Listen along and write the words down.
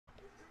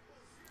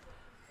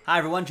Hi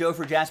everyone, Joe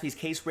for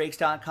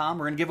JaspysCaseBreaks.com.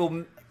 We're going to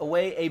give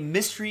away a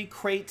mystery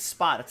crate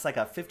spot. It's like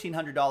a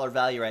 $1,500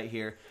 value right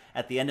here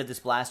at the end of this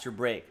blaster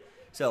break.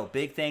 So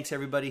big thanks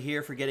everybody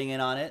here for getting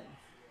in on it.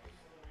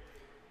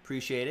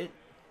 Appreciate it.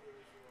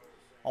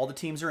 All the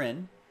teams are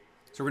in.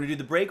 So we're going to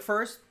do the break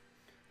first,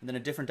 and then a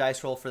different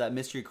dice roll for that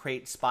mystery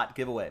crate spot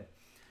giveaway.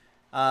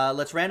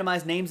 Let's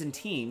randomize names and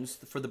teams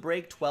for the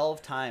break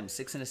 12 times.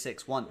 6 and a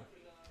 6. 1,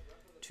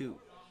 2,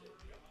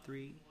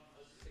 3,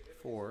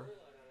 4,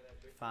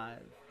 5,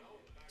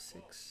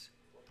 6,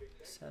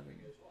 7,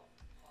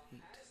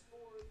 8.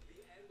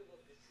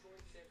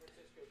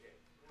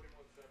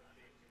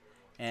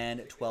 And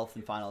 12th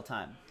and final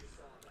time.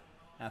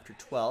 After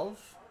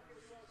 12,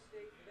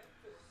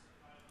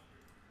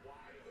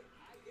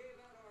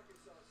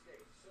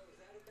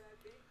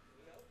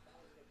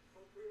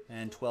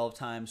 and 12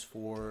 times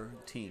for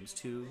teams.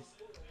 2,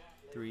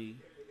 3,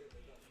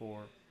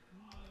 4,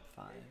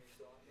 5,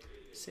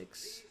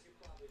 6,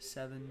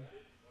 7,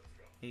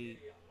 8,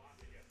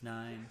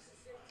 9,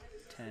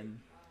 10,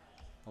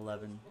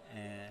 11,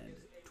 and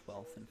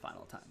 12th and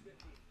final time.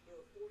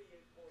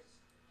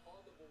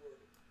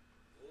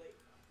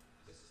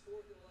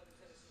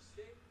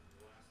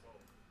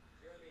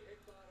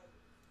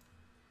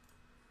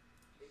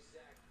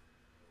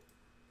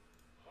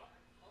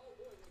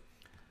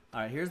 All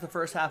right, here's the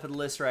first half of the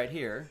list right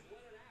here.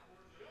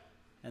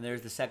 And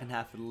there's the second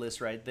half of the list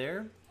right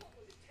there.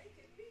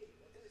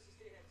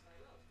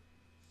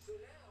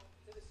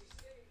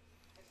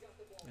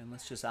 And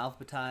let's just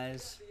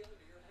alphabetize.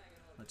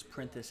 Let's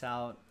print this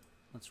out.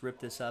 Let's rip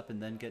this up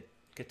and then get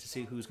to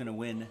see who's going to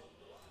win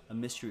a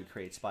mystery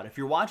crate spot. If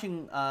you're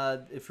watching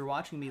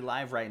me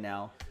live right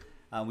now,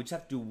 we just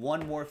have to do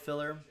one more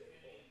filler,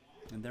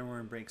 and then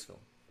we're in Breaksville.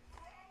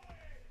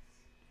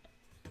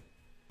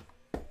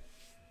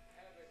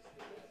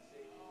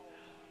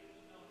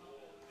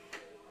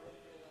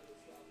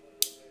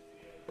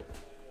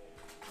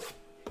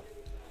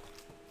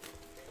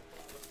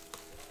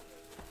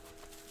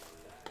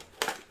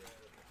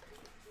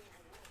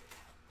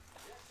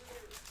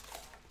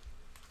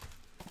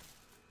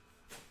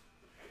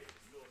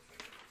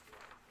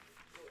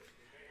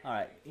 All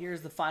right,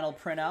 here's the final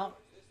printout.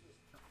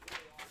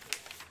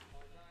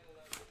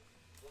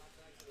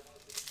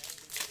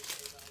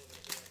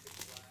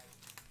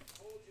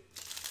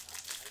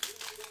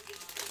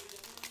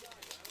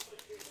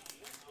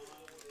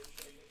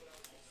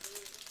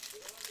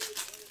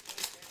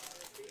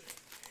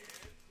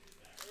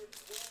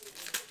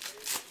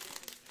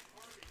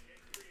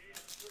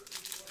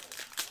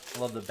 I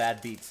love the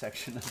bad beat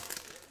section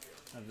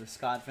of the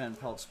Scott Van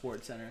Pelt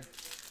Sports Center.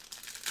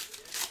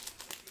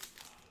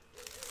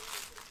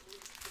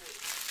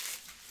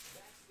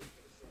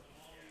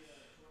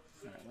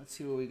 Let's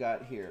see what we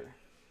got here.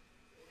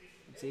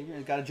 Let's see.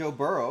 We've got a Joe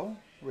Burrow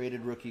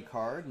rated rookie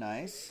card.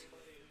 Nice.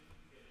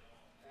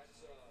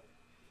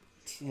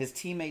 His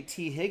teammate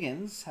T.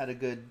 Higgins had a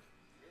good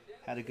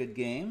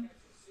game.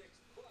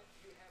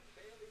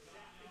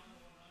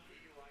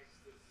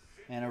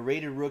 And a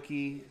rated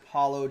rookie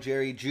hollow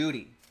Jerry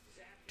Jeudy.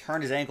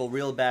 Turned his ankle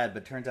real bad,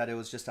 but turns out it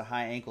was just a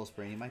high ankle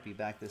sprain. He might be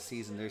back this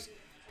season. There's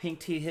pink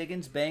T.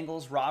 Higgins,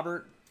 Bengals,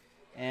 Robert,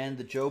 and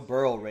the Joe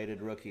Burrow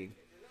rated rookie.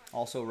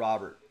 Also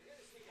Robert.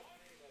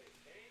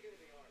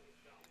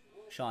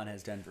 Sean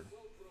has Denver.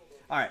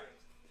 All right.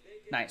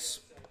 Nice.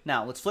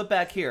 Now, let's flip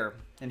back here.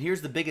 And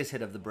here's the biggest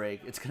hit of the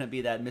break. It's going to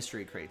be that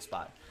mystery crate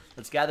spot.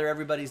 Let's gather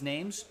everybody's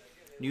names.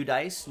 New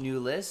dice, new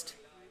list.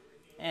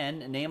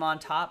 And name on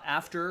top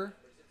after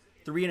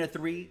 3 and a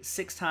 3,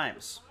 6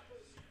 times.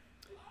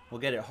 We'll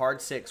get it hard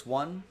 6.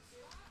 1,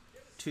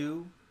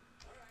 2,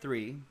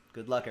 3.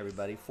 Good luck,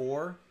 everybody.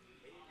 4,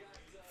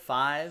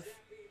 5,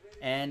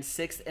 and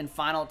 6th and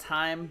final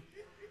time.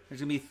 There's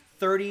going to be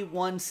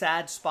 31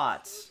 sad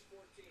spots.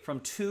 From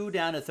 2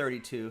 down to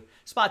 32.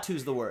 Spot 2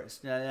 is the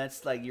worst.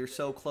 That's like you're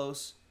so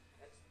close,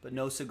 but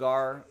no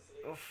cigar.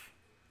 Oof.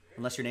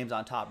 Unless your name's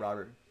on top,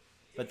 Robert.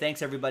 But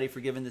thanks, everybody, for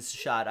giving this a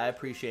shot. I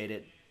appreciate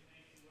it.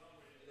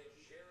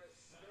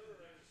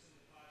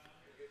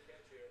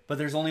 But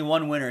there's only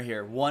one winner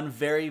here. One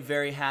very,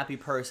 very happy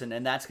person,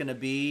 and that's going to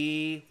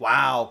be,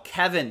 wow,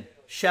 Kevin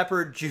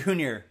Shepard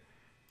Jr.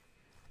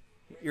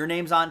 Your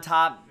name's on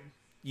top.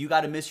 You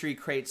got a mystery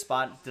crate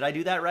spot. Did I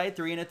do that right?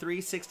 3 and a 3,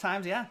 6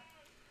 times? Yeah.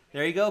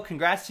 There you go.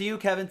 Congrats to you,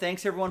 Kevin.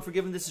 Thanks, everyone, for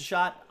giving this a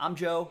shot. I'm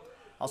Joe.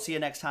 I'll see you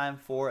next time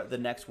for the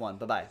next one.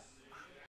 Bye-bye.